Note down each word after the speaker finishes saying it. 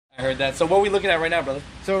I heard that. So what are we looking at right now, brother?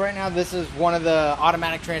 So right now, this is one of the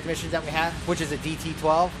automatic transmissions that we have, which is a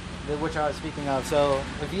DT12, which I was speaking of. So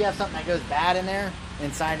if you have something that goes bad in there,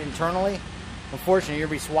 inside internally, unfortunately,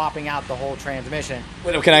 you'll be swapping out the whole transmission.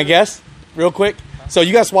 Wait, can I guess real quick? So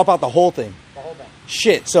you guys swap out the whole thing? The whole thing.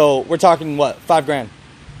 Shit. So we're talking what? $5 grand?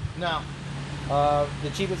 No.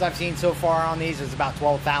 The cheapest I've seen so far on these is about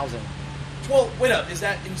 12,000. 12. Wait up. Is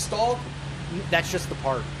that installed? That's just the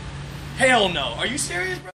part. Hell no. Are you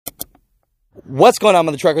serious, bro? What's going on,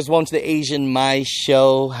 Mother Truckers? Welcome to the Asian My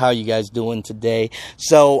Show. How you guys doing today?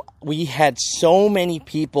 So we had so many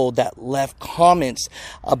people that left comments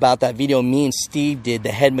about that video me and Steve did,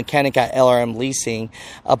 the head mechanic at LRM Leasing,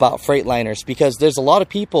 about Freightliners, because there's a lot of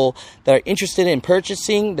people that are interested in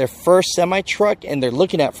purchasing their first semi-truck and they're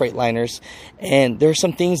looking at Freightliners, and there's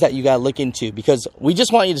some things that you got to look into because we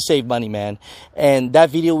just want you to save money, man. And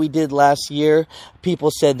that video we did last year,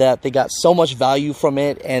 people said that they got so much value from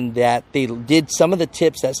it and that they did some of the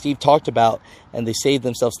tips that Steve talked about and they saved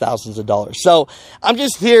themselves thousands of dollars. So I'm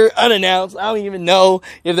just here unannounced. I don't even know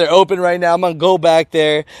if they're open right now. I'm going to go back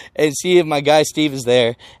there and see if my guy Steve is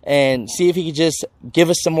there and see if he could just give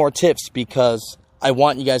us some more tips because I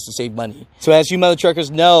want you guys to save money. So as you Mother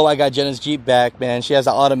Truckers know, I got Jenna's Jeep back, man. She has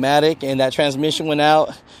an automatic and that transmission went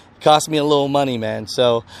out. Cost me a little money, man.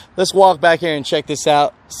 So let's walk back here and check this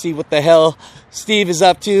out. See what the hell Steve is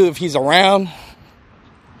up to, if he's around.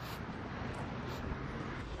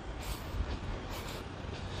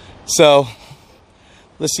 So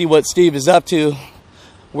let's see what Steve is up to.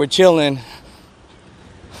 We're chilling.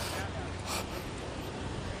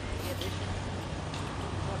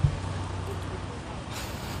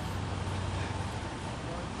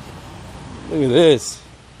 Look at this.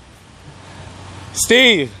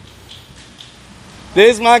 Steve.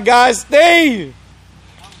 This is my guy, Steve.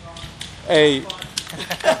 Hey.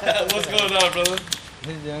 What's going on, brother?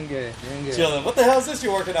 Doing good. Chilling. What the hell is this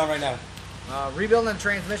you're working on right now? Rebuilding the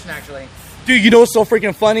transmission, actually. Dude, you know what's so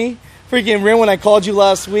freaking funny? Freaking Ren, when I called you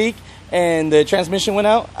last week and the transmission went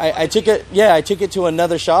out, I took it. Yeah, I took it to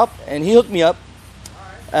another shop and he hooked me up.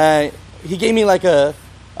 He gave me like a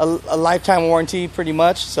lifetime warranty, pretty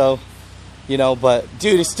much. So, you know, but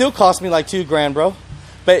dude, it still cost me like $2 grand, bro.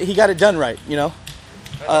 But he got it done right, you know.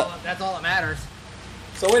 That's all that matters.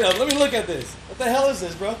 So wait up, let me look at this. What the hell is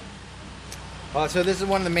this, bro? So this is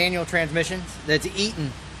one of the manual transmissions that's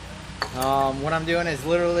Eaton. What I'm doing is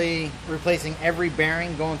literally replacing every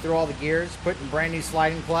bearing, going through all the gears, putting brand new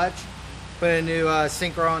sliding clutch, putting a new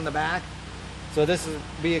synchro on the back. So this will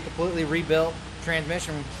be a completely rebuilt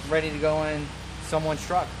transmission ready to go in someone's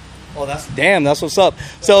truck. Oh, that's what's up.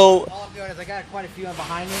 So all I'm doing is I got quite a few in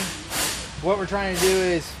behind me. What we're trying to do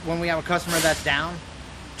is when we have a customer that's down,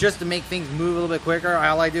 just to make things move a little bit quicker,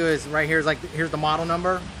 all I do is right here is like, here's the model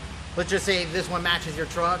number. Let's just say this one matches your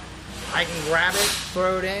truck. I can grab it,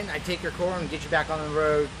 throw it in, I take your core and get you back on the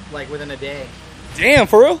road like within a day. Damn,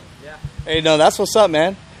 for real? Yeah. Hey, no, that's what's up,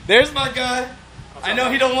 man. There's my guy. I know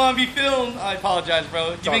he don't want to be filmed. I apologize,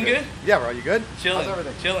 bro. You been good? Yeah, bro. You good? Chilling. How's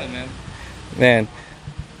everything? Chilling, man. Man.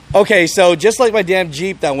 Okay, so just like my damn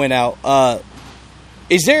Jeep that went out,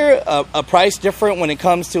 is there a price different when it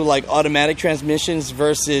comes to like automatic transmissions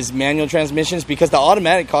versus manual transmissions? Because the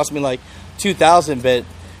automatic cost me like $2,000, but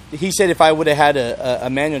he said if I would have had a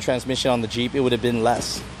manual transmission on the Jeep, it would have been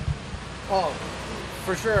less. Oh,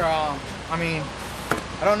 for sure. I mean,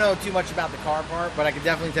 I don't know too much about the car part, but I could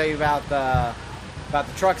definitely tell you about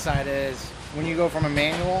the truck side. Is when you go from a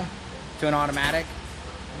manual to an automatic,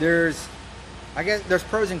 there's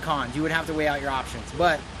pros and cons. You would have to weigh out your options,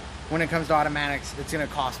 but when it comes to automatics, it's going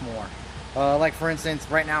to cost more. Like for instance,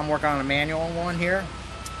 right now I'm working on a manual one here,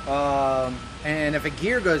 and if a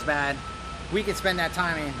gear goes bad, we can spend that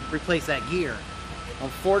time and replace that gear.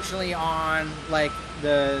 Unfortunately, on like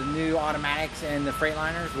the new automatics and the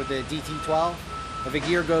Freightliners with the DT12, if a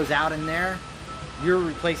gear goes out in there, you're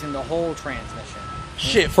replacing the whole transmission.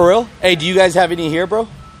 Shit, for real? Hey, do you guys have any here, bro?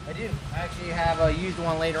 I do. I actually have a used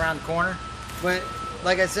one laid around the corner. But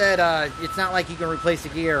like I said, it's not like you can replace the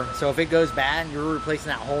gear. So if it goes bad, you're replacing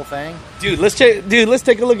that whole thing. Dude, let's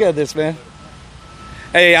take a look at this, man.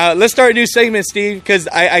 Hey, let's start a new segment, Steve, because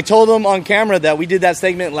I told them on camera that we did that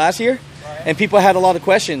segment last year, and people had a lot of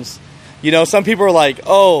questions. You know, some people are like,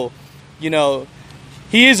 oh, you know,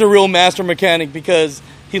 he is a real master mechanic because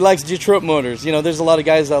he likes Detroit motors. You know, there's a lot of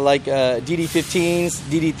guys that like DD15s,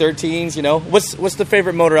 DD13s, you know. What's the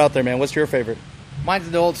favorite motor out there, man? What's your favorite?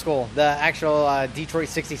 Mine's the old school, the actual Detroit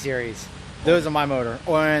 60 series. Those are my motor.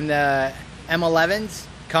 Or in the M11s,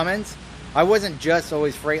 Cummins. I wasn't just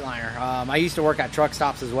always Freightliner. I used to work at truck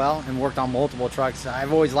stops as well and worked on multiple trucks.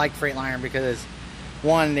 I've always liked Freightliner because,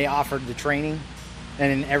 one, they offered the training,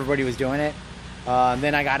 and everybody was doing it.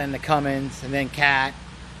 Then I got into Cummins and then Cat.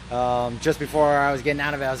 Just before I was getting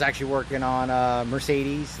out of it, I was actually working on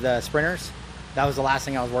Mercedes, the Sprinters. That was the last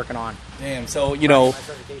thing I was working on. Damn. So, you know, my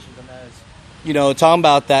certifications on those. You know, talking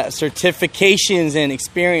about that certifications and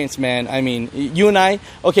experience, man. I mean, you and I,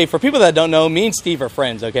 okay, for people that don't know, me and Steve are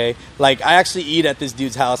friends, okay? Like, I actually eat at this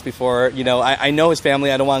dude's house before. You know, I know his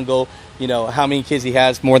family. I don't want to go, you know, how many kids he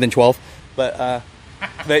has, more than 12. But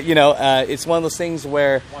you know, it's one of those things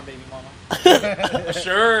where... One baby mama.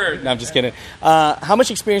 Sure. No, I'm just kidding. How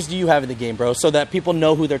much experience do you have in the game, bro, so that people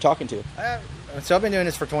know who they're talking to? So I've been doing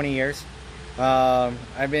this for 20 years.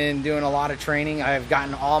 I've been doing a lot of training. I've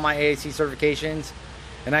gotten all my ASC certifications,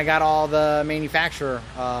 and I got all the manufacturer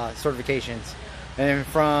certifications. And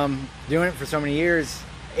from doing it for so many years,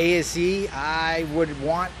 ASC, I would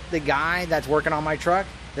want the guy that's working on my truck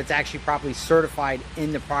that's actually properly certified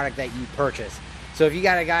in the product that you purchase. So if you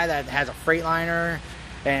got a guy that has a Freightliner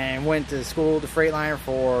and went to school to Freightliner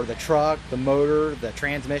for the truck, the motor, the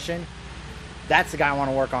transmission, that's the guy I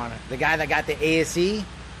want to work on. The guy that got the ASC,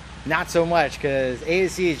 not so much, because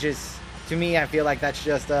ASC is just, to me, I feel like that's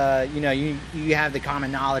just, you know, you have the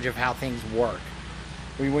common knowledge of how things work.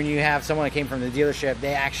 When you have someone that came from the dealership,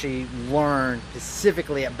 they actually learn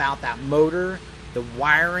specifically about that motor, the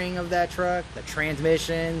wiring of that truck, the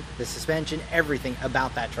transmission, the suspension, everything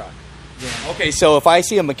about that truck. Yeah. Okay, so if I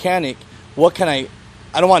see a mechanic, what can I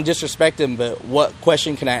don't want to disrespect him, but what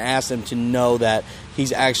question can I ask him to know that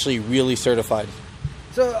he's actually really certified?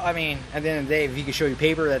 So, I mean, at the end of the day, if he can show you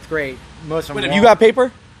paper, that's great. Most of them Wait, you got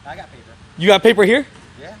paper? I got paper. You got paper here?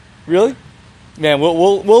 Yeah. Really? Man,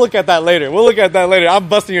 we'll look at that later. We'll look at that later. I'm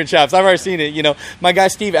busting your chops. I've already seen it. You know, my guy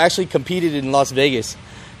Steve actually competed in Las Vegas,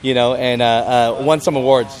 you know, and won some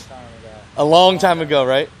awards. A long time ago,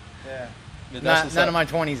 right? Yeah. None of my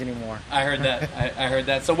 20s anymore. I heard that. I heard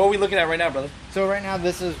that. So what are we looking at right now, brother? So right now,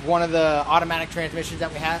 this is one of the automatic transmissions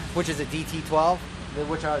that we have, which is a DT12.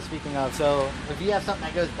 Which I was speaking of. So if you have something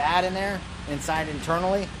that goes bad in there, inside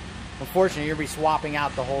internally, unfortunately, you'll be swapping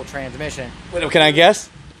out the whole transmission. Wait, can I guess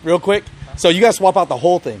real quick? So you guys swap out the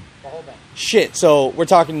whole thing? The whole thing. Shit. So we're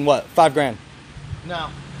talking what, $5,000? No.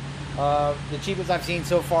 The cheapest I've seen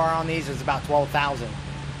so far on these is about $12,000.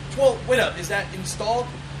 12. Wait up. Is that installed?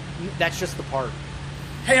 That's just the part.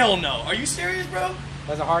 Hell no. Are you serious, bro?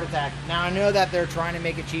 That's a heart attack. Now I know that they're trying to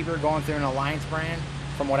make it cheaper, going through an Alliance brand,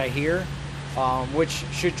 from what I hear. Which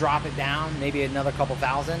should drop it down maybe another couple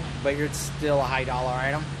thousand, but it's still a high dollar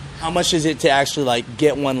item. How much is it to actually like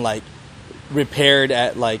get one like repaired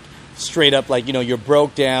at like straight up, like, you know, you're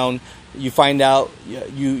broke down, you find out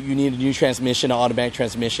you need a new transmission, an automatic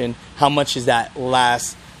transmission? How much is that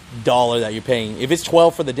last dollar that you're paying? If it's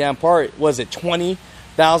 12 for the damn part, was it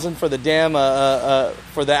 20,000 for the damn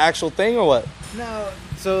for the actual thing, or what? No.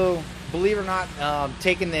 So believe it or not,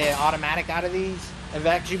 taking the automatic out of these have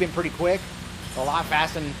actually been pretty quick. A lot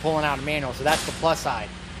faster than pulling out a manual, so that's the plus side.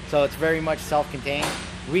 So it's very much self-contained.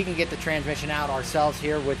 We can get the transmission out ourselves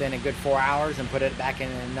here within a good 4 hours and put it back in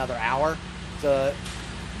another hour. So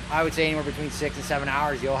I would say anywhere between 6 and 7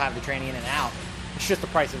 hours you'll have the train in and out. It's just the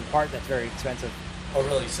price of the part that's very expensive. Oh,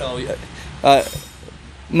 really? So,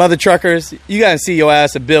 mother truckers, you gotta see your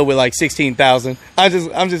ass a bill with like 16,000.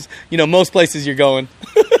 I'm just, you know, most places you're going.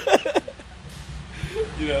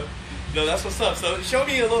 You know. No, that's what's up. So show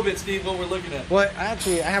me a little bit, Steve, what we're looking at. Well,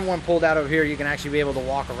 actually, I have one pulled out over here. You can actually be able to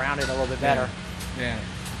walk around it a little bit better. Yeah.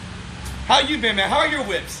 How you been, man? How are your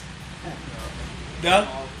whips? No?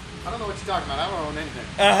 I don't know what you're talking about. I don't own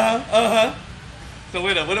anything. So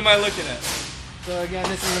wait up, what am I looking at? So again,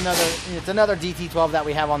 this is another DT12 that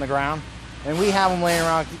we have on the ground. And we have them laying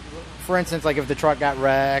around. For instance, like if the truck got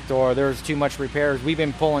wrecked or there's too much repairs, we've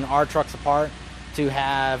been pulling our trucks apart to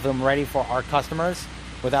have them ready for our customers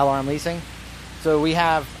with LRM Leasing. So we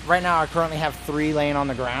have, right now I currently have 3 laying on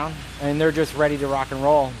the ground, and they're just ready to rock and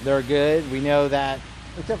roll. They're good. We know that,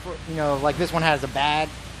 except for, you know, like this one has a bad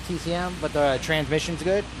TCM, but the transmission's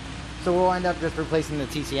good. So we'll end up just replacing the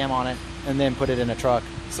TCM on it and then put it in a truck.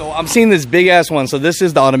 So I'm seeing this big ass one. So this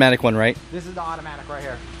is the automatic one, right? This is the automatic right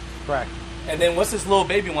here. Correct. And then what's this little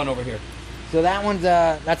baby one over here? So that one's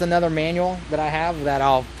that's another manual that I have that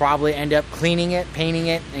I'll probably end up cleaning it, painting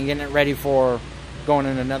it, and getting it ready for going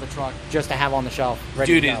in another truck just to have on the shelf.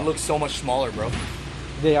 Ready Dude, to go. it looks so much smaller, bro.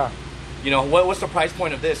 They are. You know, what's the price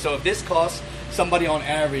point of this? So if this costs somebody on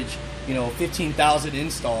average, you know, $15,000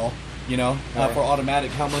 install, you know, Right. for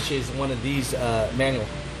automatic, how much is one of these manual?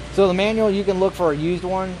 So the manual, you can look for a used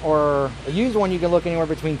one, or a used one you can look anywhere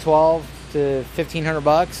between $1,200 to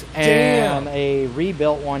 $1,500, and Damn. a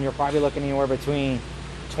rebuilt one you're probably looking anywhere between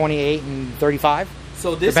 $28,000 and $35,000,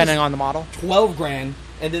 So this depending is on the model. 12 grand,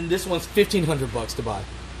 And then this one's $1,500 to buy.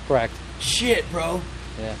 Correct. Shit, bro.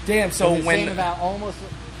 Yeah. Damn. So It's when saying about almost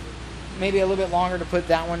maybe a little bit longer to put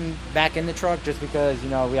that one back in the truck, just because we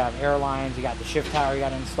have airlines, you got the shift tower you got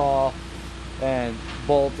to install and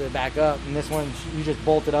bolt it back up, and this one you just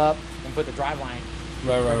bolt it up and put the driveline.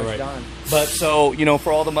 Right. Done. But so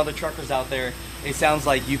for all the mother truckers out there, it sounds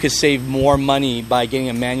like you could save more money by getting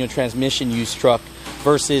a manual transmission used truck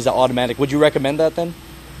versus an automatic. Would you recommend that then?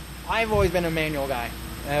 I've always been a manual guy,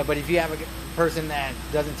 but if you have a person that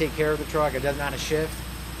doesn't take care of the truck or doesn't know how to shift,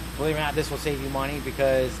 believe it or not, this will save you money,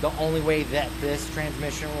 because the only way that this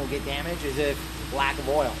transmission will get damaged is if lack of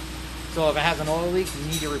oil. So if it has an oil leak, you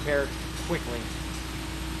need to repair it quickly.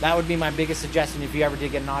 That would be my biggest suggestion if you ever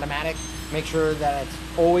did get an automatic. Make sure that it's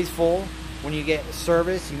always full. When you get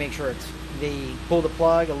service, you make sure they pull the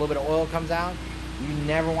plug, a little bit of oil comes out. You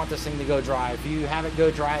never want this thing to go dry. If you have it go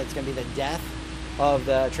dry, it's going to be the death of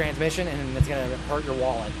the transmission, and it's going to hurt your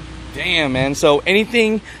wallet. Damn, man. So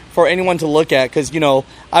anything for anyone to look at, because,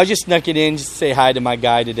 I just snuck it in just to say hi to my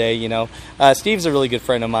guy today, Steve's a really good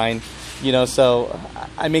friend of mine, so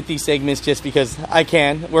I make these segments just because I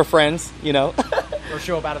can. We're friends, Or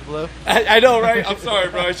show up out of the blue. I know, right? I'm sorry,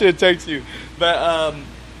 bro. I should have texted you. But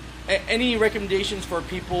any recommendations for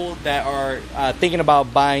people that are thinking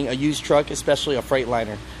about buying a used truck, especially a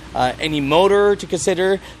Freightliner? Any motor to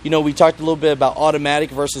consider? We talked a little bit about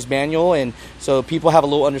automatic versus manual, and so people have a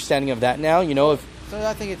little understanding of that now. So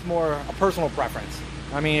I think it's more a personal preference.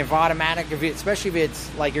 I mean, if automatic, especially if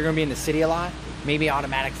it's like you're going to be in the city a lot, maybe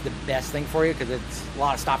automatic's the best thing for you, because it's a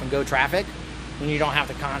lot of stop and go traffic, and you don't have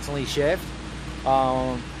to constantly shift.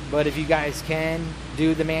 But if you guys can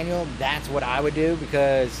do the manual, that's what I would do,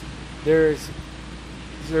 because there's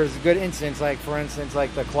good incidents, like for instance,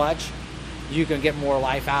 like the clutch. You can get more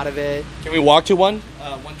life out of it. Can we walk to one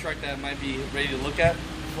truck that might be ready to look at?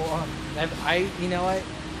 You know what?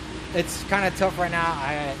 It's kind of tough right now.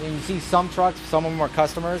 And you see some trucks, some of them are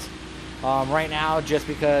customers. Right now, just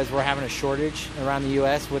because we're having a shortage around the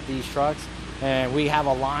U.S. with these trucks, and we have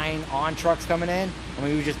a line on trucks coming in. I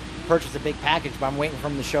mean, we just purchased a big package, but I'm waiting for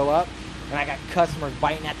them to show up, and I got customers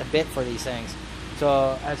biting at the bit for these things.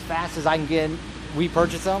 So as fast as I can get, we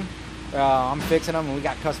purchase them. I'm fixing them, and we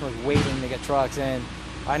got customers waiting to get trucks. And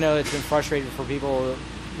I know it's been frustrating for people.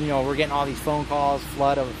 We're getting all these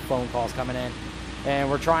flood of phone calls coming in, and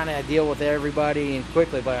we're trying to deal with everybody and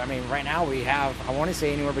quickly. But I mean, right now we have, I want to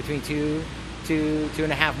say, anywhere between two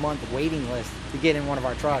and a half month waiting list to get in one of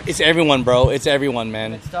our trucks. It's everyone, bro. It's everyone,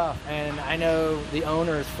 man. It's tough, and I know the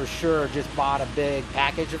owners for sure just bought a big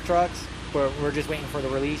package of trucks, but we're just waiting for the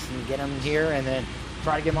release and get them here, and then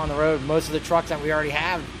try to get them on the road. Most of the trucks that we already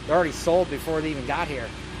have, they're already sold before they even got here.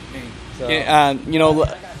 So, I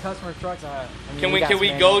got customer trucks. Can we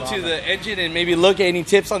go to the engine and maybe look at any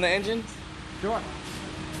tips on the engine? Sure.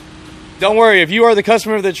 Don't worry, if you are the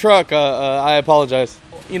customer of the truck, I apologize.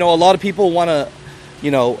 A lot of people want to,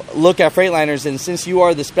 look at Freightliners, and since you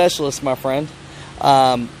are the specialist, my friend,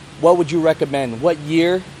 what would you recommend? What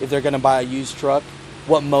year, if they're going to buy a used truck?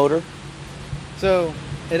 What motor? So,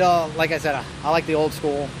 like I said, I like the old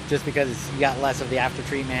school just because you got less of the after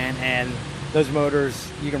treatment, and those motors,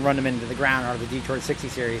 you can run them into the ground out of the Detroit 60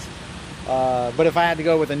 series. But if I had to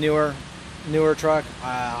go with a newer truck,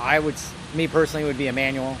 me personally, would be a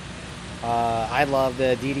manual. I love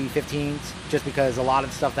the DD15s just because a lot of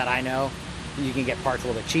the stuff that I know, you can get parts a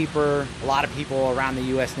little bit cheaper. A lot of people around the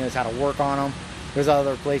U.S. knows how to work on them. There's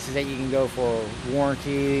other places that you can go for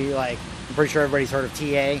warranty. Like, I'm pretty sure everybody's heard of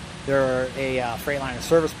TA. They're a Freightliner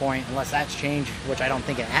service point, unless that's changed, which I don't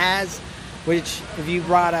think it has. Which, if you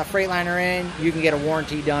brought a Freightliner in, you can get a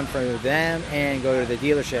warranty done for them and go to the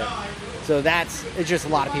dealership. So it's just a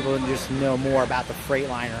lot of people just know more about the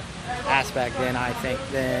Freightliner aspect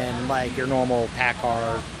than like your normal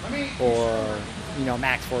Packard or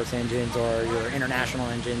Max Force engines or your international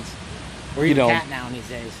engines, or even Cat now these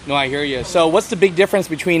days. No, I hear you. So what's the big difference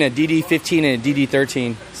between a DD15 and a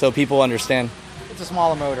DD13, so people understand? It's a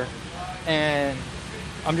smaller motor, and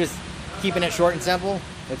I'm just keeping it short and simple.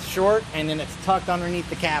 It's short, and then it's tucked underneath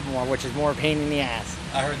the cab more, which is more pain in the ass.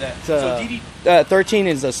 I heard that. So DD13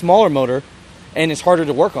 is a smaller motor, and it's harder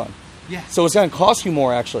to work on. Yeah. So it's going to cost you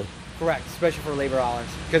more, actually. Correct, especially for labor hours,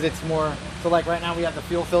 because it's more. So like right now we have the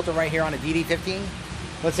fuel filter right here on a DD15.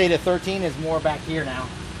 Let's say the 13 is more back here now,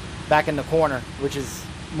 back in the corner, which is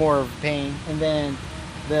more of a pain. And then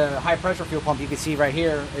the high pressure fuel pump you can see right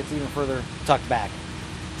here, it's even further tucked back.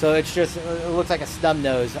 So it looks like a stub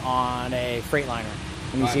nose on a Freightliner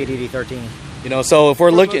when you see a DD13. So if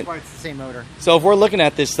we're looking, it's the same motor. So if we're looking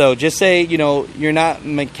at this though, just say you're not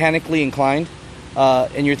mechanically inclined,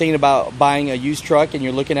 and you're thinking about buying a used truck, and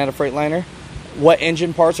you're looking at a Freightliner. what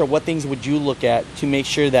engine parts or what things would you look at to make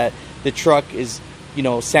sure that the truck is, you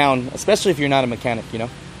know, sound, especially if you're not a mechanic, you know?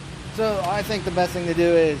 So I think the best thing to do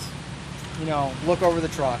is, you know, look over the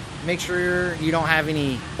truck. Make sure you don't have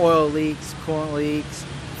any oil leaks, coolant leaks,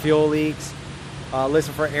 fuel leaks.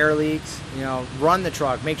 Listen for air leaks. You know, run the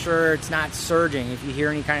truck. Make sure it's not surging. If you hear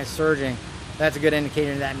any kind of surging, that's a good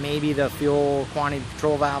indicator that maybe the fuel quantity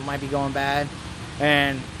control valve might be going bad.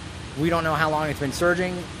 And we don't know how long it's been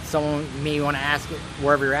surging. Someone may want to ask it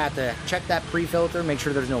wherever you're at to check that pre-filter. Make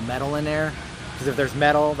sure there's no metal in there. Because if there's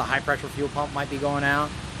metal, the high pressure fuel pump might be going out.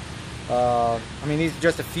 I mean, these are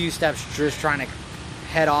just a few steps just trying to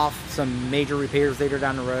head off some major repairs later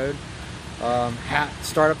down the road.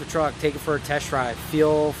 Start up the truck, take it for a test drive,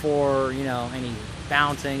 feel for, you know, any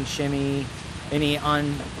bouncing, shimmy, any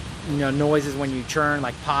noises when you churn,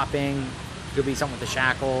 like popping. Could be something with the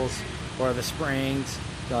shackles or the springs.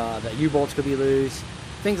 The U-bolts could be loose,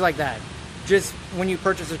 things like that. Just when you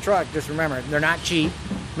purchase a truck, just remember, they're not cheap.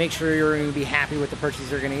 Make sure you're going to be happy with the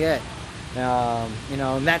purchase you're going to get. You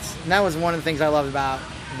know, and that was one of the things I loved about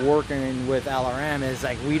working with LRM is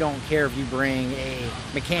like we don't care if you bring a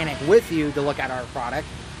mechanic with you to look at our product.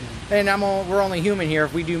 And we're only human here.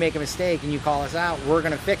 If we do make a mistake and you call us out, we're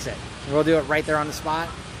going to fix it. We'll do it right there on the spot.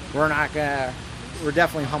 We're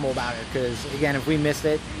definitely humble about it because, again, if we missed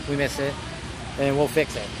it, we missed it, and we'll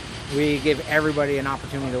fix it. We give everybody an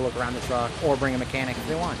opportunity to look around the truck or bring a mechanic if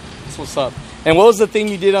they want. That's what's up. And what was the thing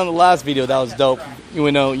you did on the last video that was dope? You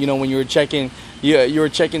know, when you were checking, you were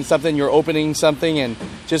checking something, you're opening something, and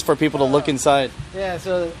just for people to look inside. Yeah,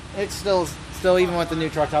 so it's still even with the new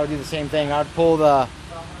trucks, I would do the same thing. I would pull the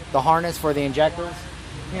harness for the injectors,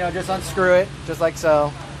 you know, just unscrew it, just like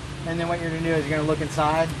so. And then what you're going to do is you're going to look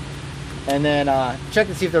inside and then check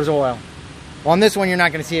to see if there's oil. Well, on this one, you're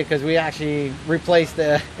not going to see it because we actually replaced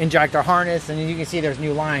the injector harness, and you can see there's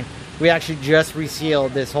new line. We actually just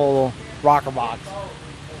resealed this whole rocker box.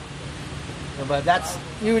 But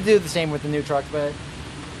you would do the same with the new trucks, but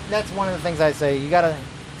that's one of the things I say. You got to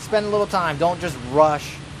spend a little time. Don't just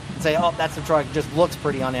rush and say, oh, that's the truck. It just looks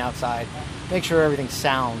pretty on the outside. Make sure everything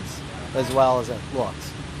sounds as well as it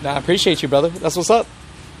looks. Nah, I appreciate you, brother. That's what's up.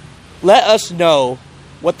 Let us know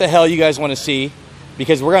what the hell you guys want to see,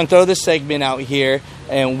 because we're going to throw this segment out here,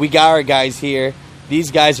 and we got our guys here.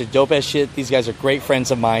 These guys are dope as shit. These guys are great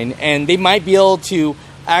friends of mine, and they might be able to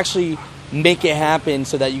actually make it happen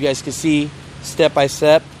so that you guys can see step by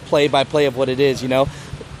step, play by play of what it is, you know?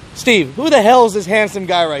 Steve, who the hell is this handsome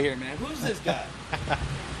guy right here, man? Who's this guy?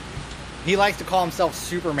 He likes to call himself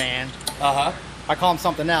Superman. Uh-huh. I call him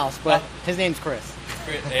something else, but his name's Chris.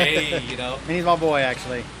 Hey, you know. And he's my boy,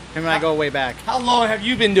 actually. Him and I go way back. How long have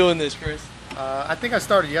you been doing this, Chris? I think I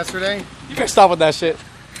started yesterday. You better stop with that shit.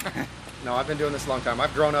 No, I've been doing this a long time.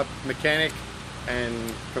 I've grown up mechanic and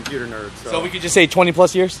computer nerd. So we could just say 20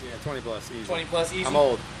 plus years? Yeah, 20 plus, easy. 20 plus easy? I'm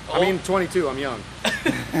old. I mean, 22, I'm young.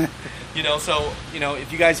 You know, so, you know,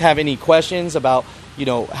 if you guys have any questions about, you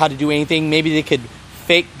know, how to do anything, maybe they could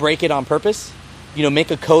fake break it on purpose, you know,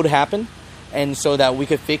 make a code happen, and so that we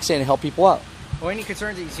could fix it and help people out. Or any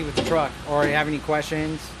concerns that you see with the truck, or you have any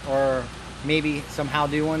questions, or maybe some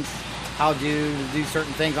how-do ones, how to do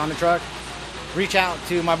certain things on the truck, reach out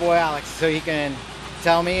to my boy Alex so he can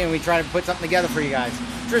tell me, and we try to put something together for you guys.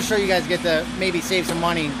 Just so you guys get to maybe save some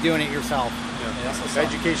money doing it yourself. Yeah,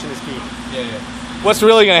 education is key. Yeah. What's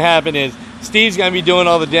really going to happen is Steve's going to be doing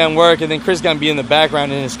all the damn work, and then Chris is going to be in the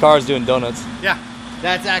background in his cars doing donuts. Yeah.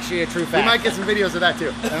 That's actually a true fact. We might get some videos of that,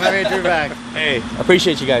 too. That might be a true fact. Hey,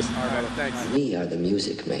 appreciate you guys. All right, thanks. We are the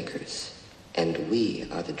music makers, and we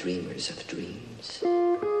are the dreamers of dreams.